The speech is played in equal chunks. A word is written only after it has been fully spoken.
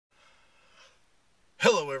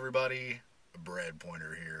Hello everybody, Brad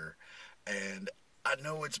Poynter here, and I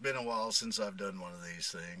know it's been a while since I've done one of these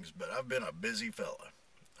things, but I've been a busy fella.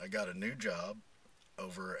 I got a new job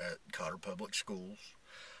over at Cotter Public Schools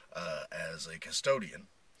as a custodian,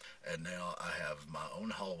 and now I have my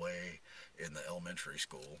own hallway in the elementary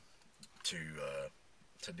school to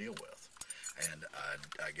to deal with, and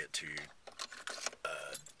I get to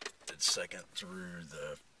it's second through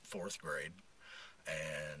the fourth grade,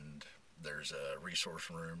 and there's a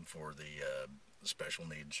resource room for the special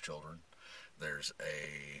needs children. There's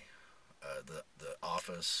the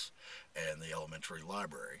office and the elementary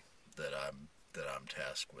library that I'm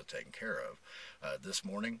tasked with taking care of. This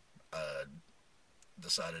morning,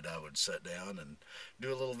 decided I would sit down and do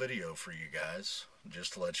a little video for you guys,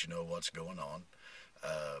 just to let you know what's going on.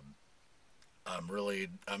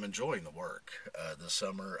 I'm enjoying the work. This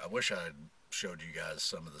summer, I wish I had showed you guys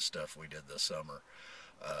some of the stuff we did this summer,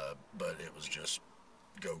 but it was just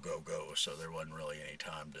go, go, go, so there wasn't really any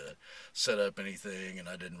time to set up anything, and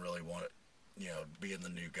I didn't really want it, being the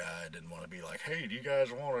new guy, I didn't want to be like, hey, do you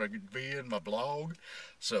guys want to be in my blog?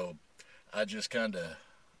 So I just kind of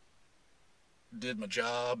did my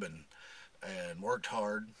job and worked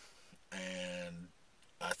hard, and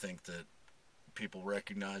I think that people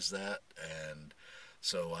recognize that, and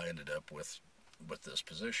so I ended up with this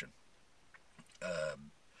position.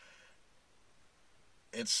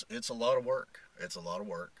 It's a lot of work. It's a lot of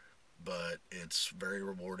work, but it's very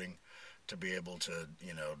rewarding to be able to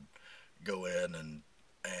go in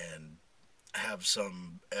and have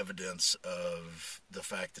some evidence of the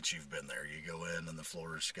fact that you've been there. You go in and the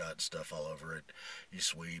floor's got stuff all over it. You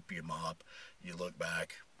sweep, you mop, you look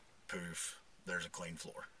back, poof, there's a clean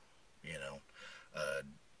floor.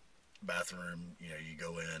 Bathroom, you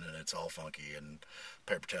go in and it's all funky and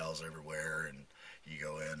paper towels everywhere, and you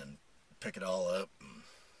go in and pick it all up and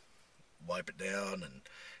wipe it down and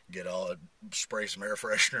spray some air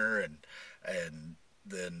freshener and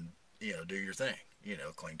then do your thing.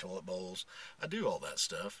 Clean toilet bowls. I do all that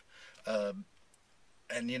stuff. And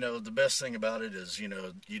the best thing about it is,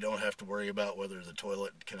 you don't have to worry about whether the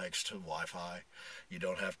toilet connects to Wi-Fi. You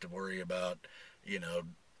don't have to worry about,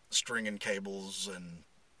 stringing cables and,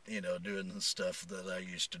 doing the stuff that I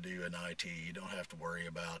used to do in IT. You don't have to worry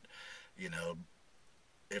about,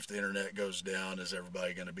 if the internet goes down, is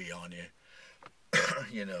everybody going to be on you?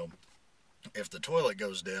 If the toilet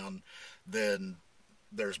goes down, then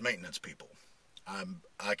there's maintenance people.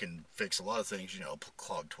 I can fix a lot of things,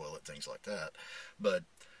 clogged toilet, things like that. But,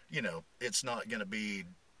 it's not going to be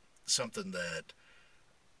something that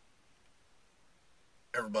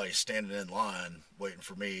everybody's standing in line waiting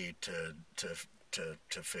for me to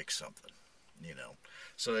fix something,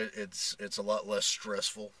 So it's a lot less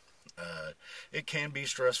stressful. It can be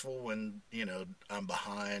stressful when, I'm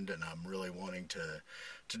behind and I'm really wanting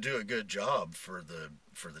to do a good job for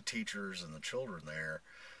the teachers and the children there.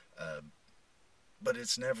 But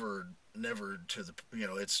it's never to the,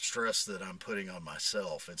 it's stress that I'm putting on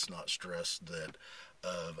myself. It's not stress that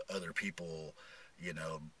of other people,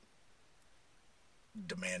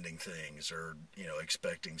 demanding things or,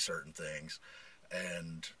 expecting certain things.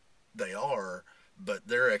 And they are, but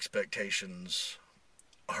their expectations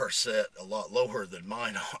are set a lot lower than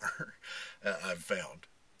mine are. I've found,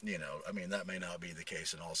 that may not be the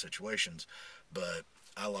case in all situations, but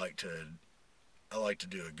I like to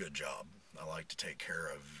do a good job. I like to take care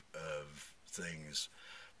of things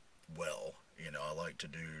well. I like to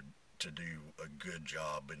do a good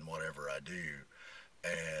job in whatever I do,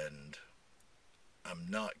 and I'm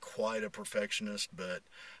not quite a perfectionist, but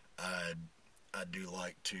I do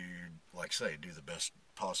like to, like say, do the best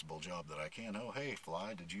possible job that I can. Oh, hey,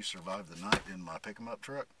 Fly, did you survive the night in my pick-em-up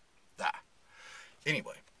truck?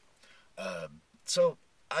 Anyway, so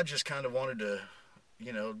I just kind of wanted to,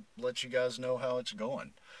 let you guys know how it's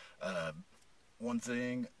going. One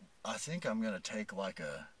thing, I think I'm going to take like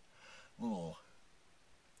a little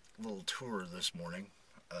tour this morning,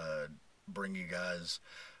 bring you guys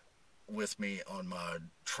with me on my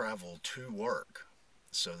travel to work,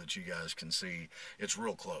 so that you guys can see it's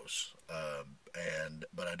real close.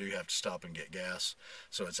 But I do have to stop and get gas,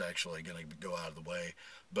 so it's actually going to go out of the way.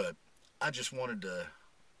 But I just wanted to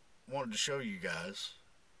show you guys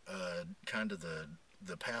kind of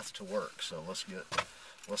the path to work. So let's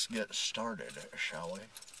get started, shall we?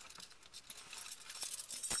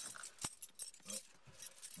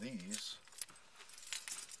 These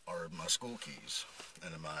are my school keys,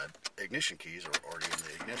 and my ignition keys are already in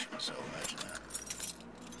the ignition, so imagine that.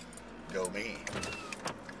 Go me.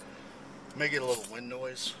 May get a little wind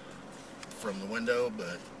noise from the window,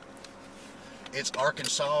 but it's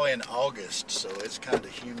Arkansas in August, so it's kind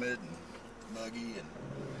of humid and muggy, and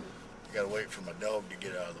I gotta wait for my dog to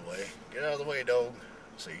get out of the way. Get out of the way, dog.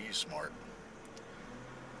 See, he's smart.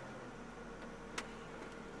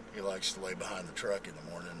 He likes to lay behind the truck in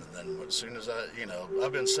the morning, and then as soon as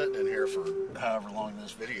I've been sitting in here for however long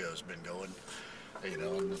this video's been going,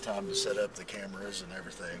 and the time to set up the cameras and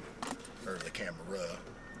everything, or the camera,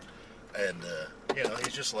 and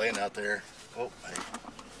he's just laying out there. Oh, hey.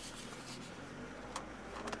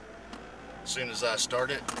 As soon as I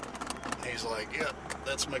start it, he's like, "Yep,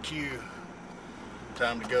 that's my cue.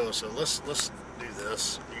 Time to go." So let's do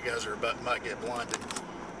this. You guys might get blinded.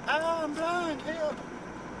 Ah, I'm blind. Help!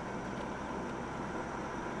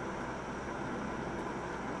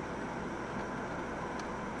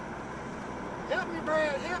 Help me,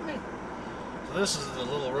 Brad. Help me. So this is the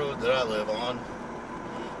little road that I live on,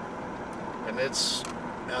 and it's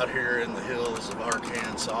out here in the hills of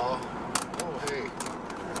Arkansas. Oh, hey.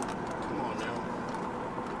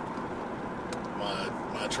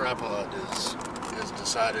 My tripod is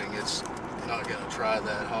deciding it's not going to try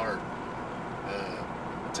that hard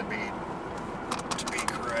to be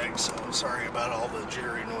correct. So I'm sorry about all the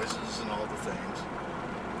jittery noises and all the things.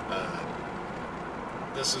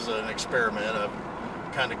 This is an experiment.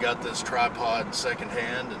 I've kind of got this tripod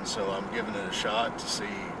secondhand, and so I'm giving it a shot to see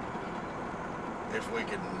if we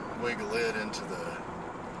can wiggle it into the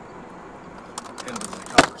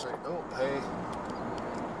conversation. Oh, hey.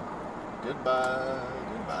 Goodbye.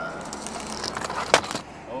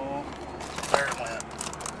 Oh, there it went.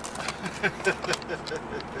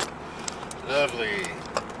 Lovely.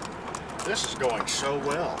 This is going so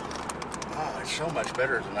well. Ah, it's so much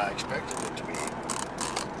better than I expected it to be.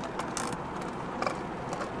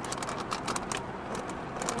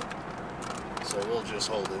 So we'll just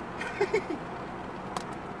hold it.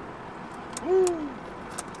 Woo!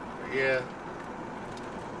 Yeah.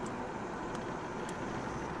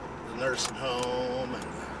 Nursing home, and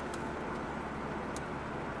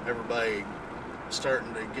everybody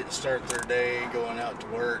starting to start their day, going out to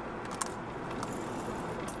work.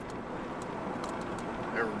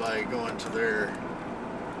 Everybody going to their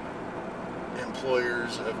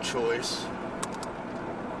employers of choice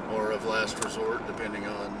or of last resort, depending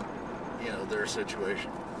on their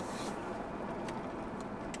situation.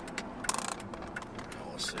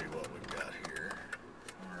 Let's see what we've got here.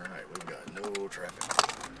 All right, we've got no traffic.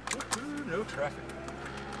 No traffic.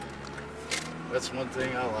 That's one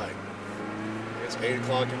thing I like. It's 8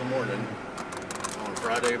 o'clock in the morning on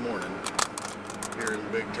Friday morning here in the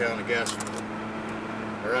big town of Gassville.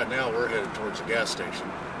 Right now we're headed towards the gas station.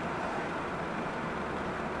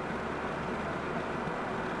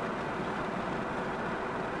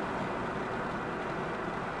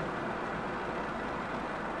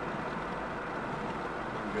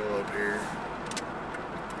 Go up here.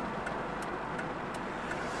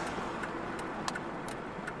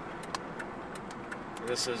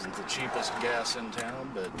 This isn't the cheapest gas in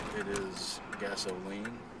town, but it is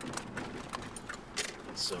gasoline.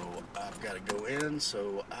 So I've got to go in,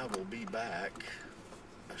 so I will be back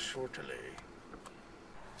shortly.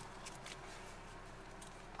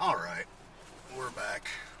 Alright, we're back.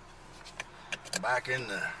 Back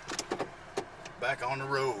on the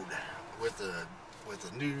road with a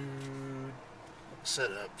new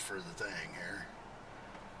setup for the thing here.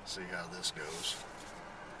 See how this goes.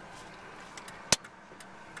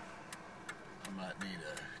 I might need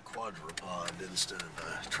a quadrupod instead of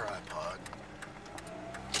a tripod,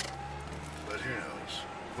 but who knows?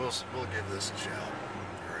 We'll give this a shot,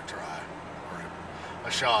 or a try, or a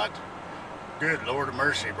shot. Good Lord of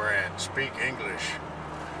mercy, Brad, speak English.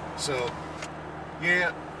 So,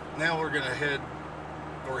 yeah, now we're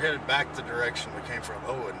headed back the direction we came from.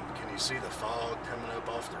 Oh, and can you see the fog coming up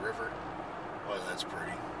off the river? Oh, that's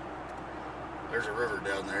pretty. There's a river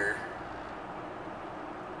down there.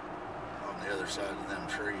 On the other side of them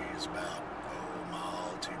trees, about a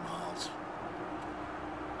mile, 2 miles,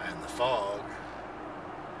 and the fog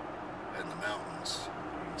and the mountains.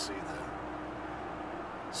 You can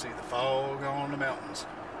see the fog on the mountains.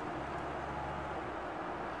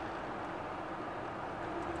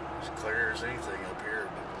 It's clear as anything up here,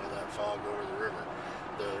 but with that fog over the river.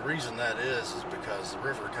 The reason that is because the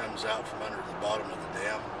river comes out from under the bottom of the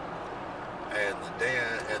dam. And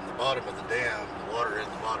the bottom of the dam, the water in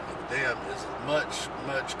the bottom of the dam is much,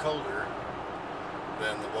 much colder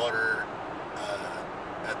than the water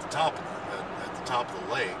at the top of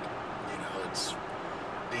the lake. It's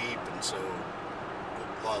deep, and so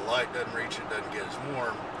a lot of light doesn't reach it, doesn't get as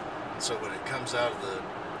warm. And so when it comes out of the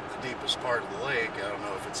deepest part of the lake, I don't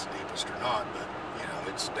know if it's the deepest or not, but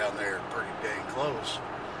it's down there pretty dang close.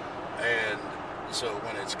 And so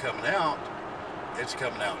when it's coming out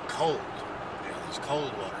cold. is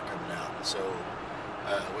cold water coming out. And so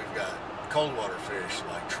we've got cold water fish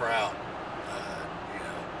like trout,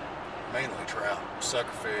 mainly trout,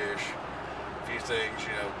 suckerfish, a few things.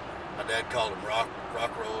 My dad called them rock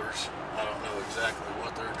rollers. I don't know exactly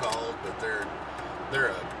what they're called, but they're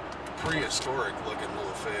a prehistoric looking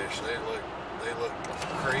little fish. They look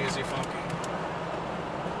crazy funky.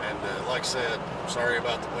 And like I said, sorry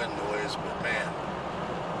about the wind noise, but man,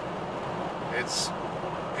 it's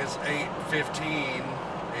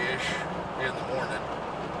 8:15-ish in the morning,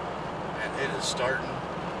 and it is starting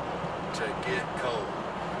to get cold.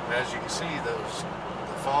 As you can see, the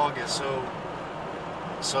fog is so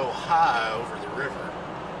high over the river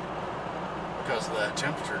because of that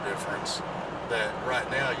temperature difference that right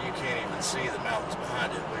now you can't even see the mountains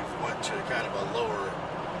behind it. We've went to kind of a lower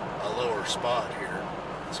spot here,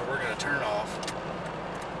 so we're going to turn off.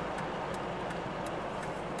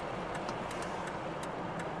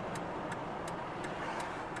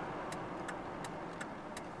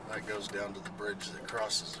 That goes down to the bridge that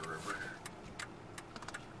crosses the river.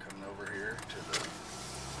 Coming over here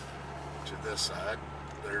to this side,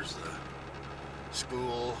 there's the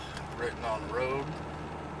school written on the road.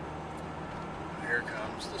 And here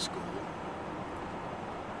comes the school.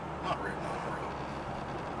 Not written on the road.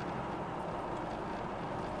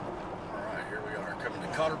 Alright, here we are, coming to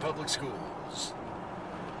Cotter Public Schools,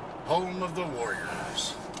 home of the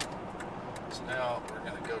Warriors. So now we're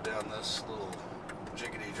going to go down this little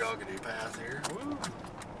jiggity-joggity path here. Woo.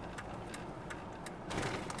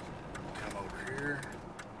 Come over here.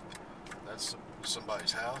 That's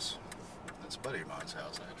somebody's house. That's a buddy of mine's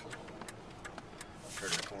house, actually. Turn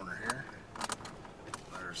the corner here.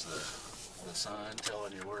 There's the sign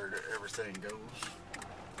telling you where everything goes.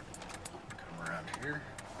 Come around here.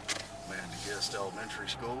 Mandagist Elementary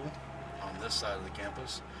School on this side of the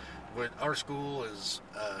campus. Our school is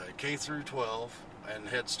K through 12 and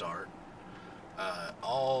Head Start,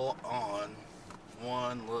 all on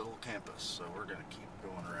one little campus. So we're going to keep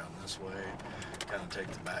going around this way, kind of take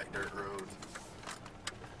the back dirt road.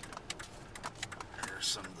 Here's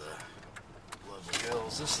some of the lovely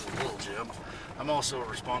hills. This is the little gym. I'm also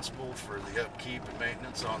responsible for the upkeep and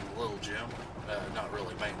maintenance on the little gym. Not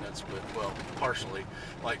really maintenance, but, well, partially,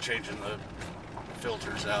 like changing the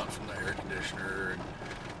filters out from the air conditioner and,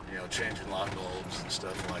 changing light bulbs and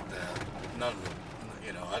stuff like that. None of them,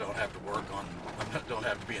 I don't have to work on, don't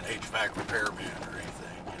have to be an HVAC repairman or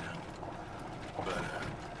anything, But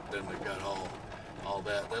then we've got all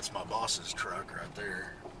that. That's my boss's truck right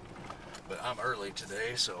there. But I'm early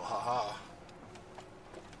today, so haha.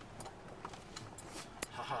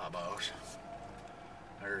 Haha, boss.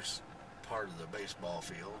 There's part of the baseball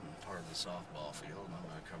field and part of the softball field. And I'm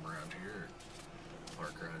going to come around here and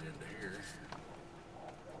park right into here.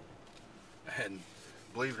 And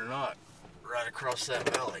believe it or not, right across that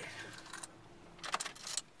valley,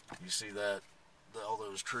 you see that, all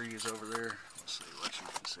those trees over there? Let's see what you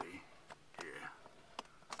can see. Yeah.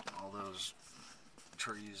 All those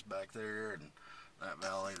trees back there and that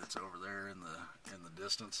valley that's over there in the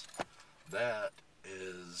distance, that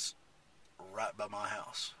is right by my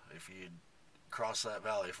house. If you cross that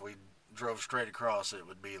valley, if we drove straight across, it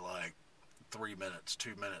would be like 3 minutes,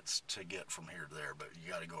 2 minutes to get from here to there, but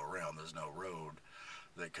you got to go around. There's no road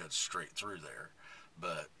that cuts straight through there.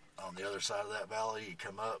 But on the other side of that valley, you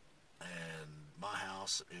come up, and my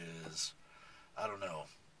house is, I don't know,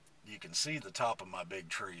 you can see the top of my big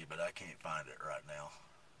tree, but I can't find it right now.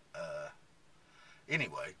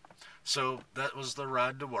 Anyway, so that was the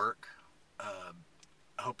ride to work. I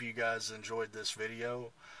hope you guys enjoyed this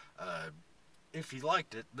video. If you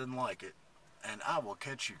liked it, then like it, and I will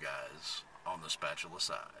catch you guys on the spatula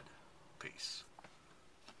side. Peace.